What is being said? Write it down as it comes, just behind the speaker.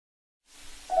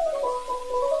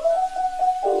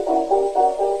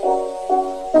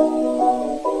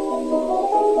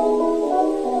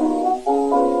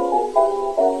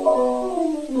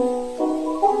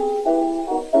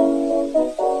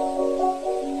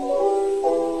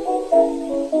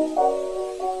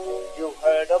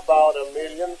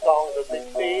singing songs of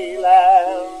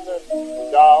Dixieland,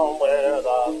 down where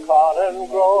the cotton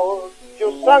grows.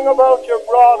 You sung about your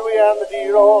Broadway and the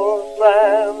dear old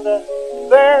Strand.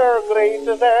 They're great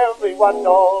as everyone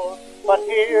knows, but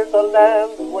here's a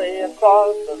land way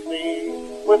across the sea,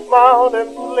 with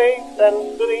mountains, lakes,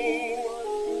 and streams.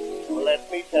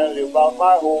 Let me tell you about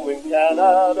my home in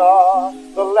Canada,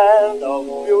 the land of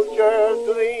future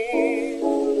dreams.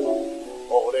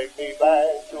 Oh, take me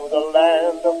back to the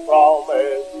land of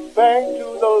promise, back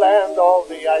to the land of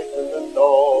the ice and the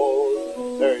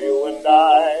snow. There you and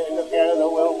I together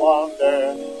will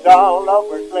wander down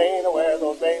Lover's Lane where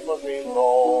those maple trees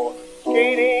grow.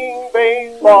 Skating,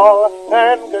 baseball,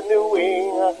 and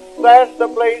canoeing, that's the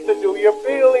place to do your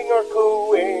feeling or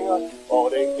cooing. Oh,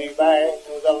 take me back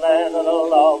to the land of the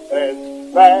love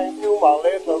fest, back to my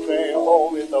little gray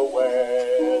home in the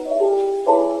West.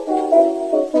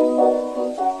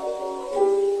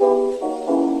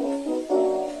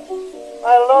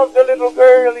 I loved a little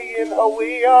girlie in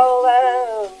Hawaii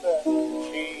land.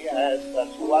 She had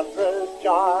such wondrous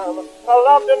charm. I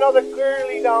loved another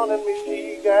girlie down in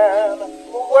Michigan,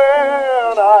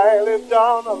 when I lived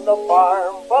down on the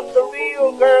farm. But the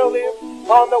real girl lived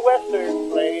on the western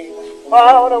plain,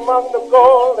 out among the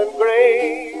golden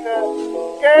grain.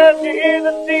 Can't you hear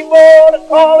the steamboat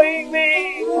calling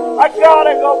me? I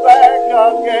gotta go back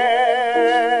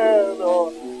again.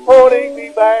 Oh, take me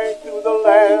back to the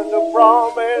land of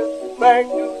promise, back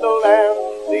to the land,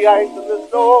 the ice and the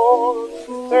snow.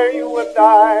 There you and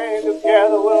I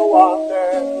together will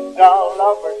wander down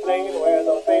Lover's Lane where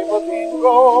those maple trees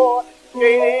grow.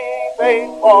 Skating,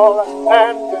 baseball,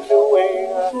 and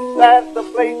canoeing, that's the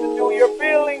place to do your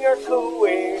feeling or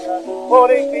cooing. Oh,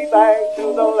 take me back to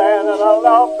the land of the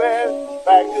love fest,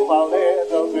 back to my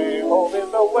little gray home in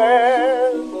the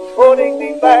West. Oh, take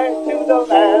me back to the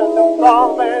land of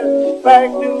promise,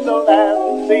 back to the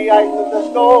land, the ice and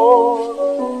the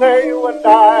snow. There you and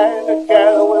I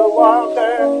together will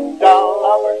wander down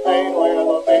Lover's Lane where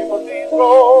the maple trees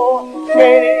grow.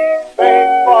 Skating,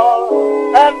 baseball,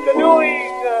 and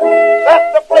canoeing, that's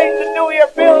the place to do your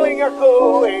feeling or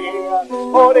cooing.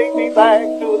 Oh, take me back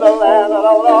to the land of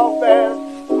the love fest,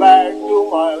 back to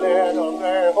my little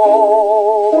gray home.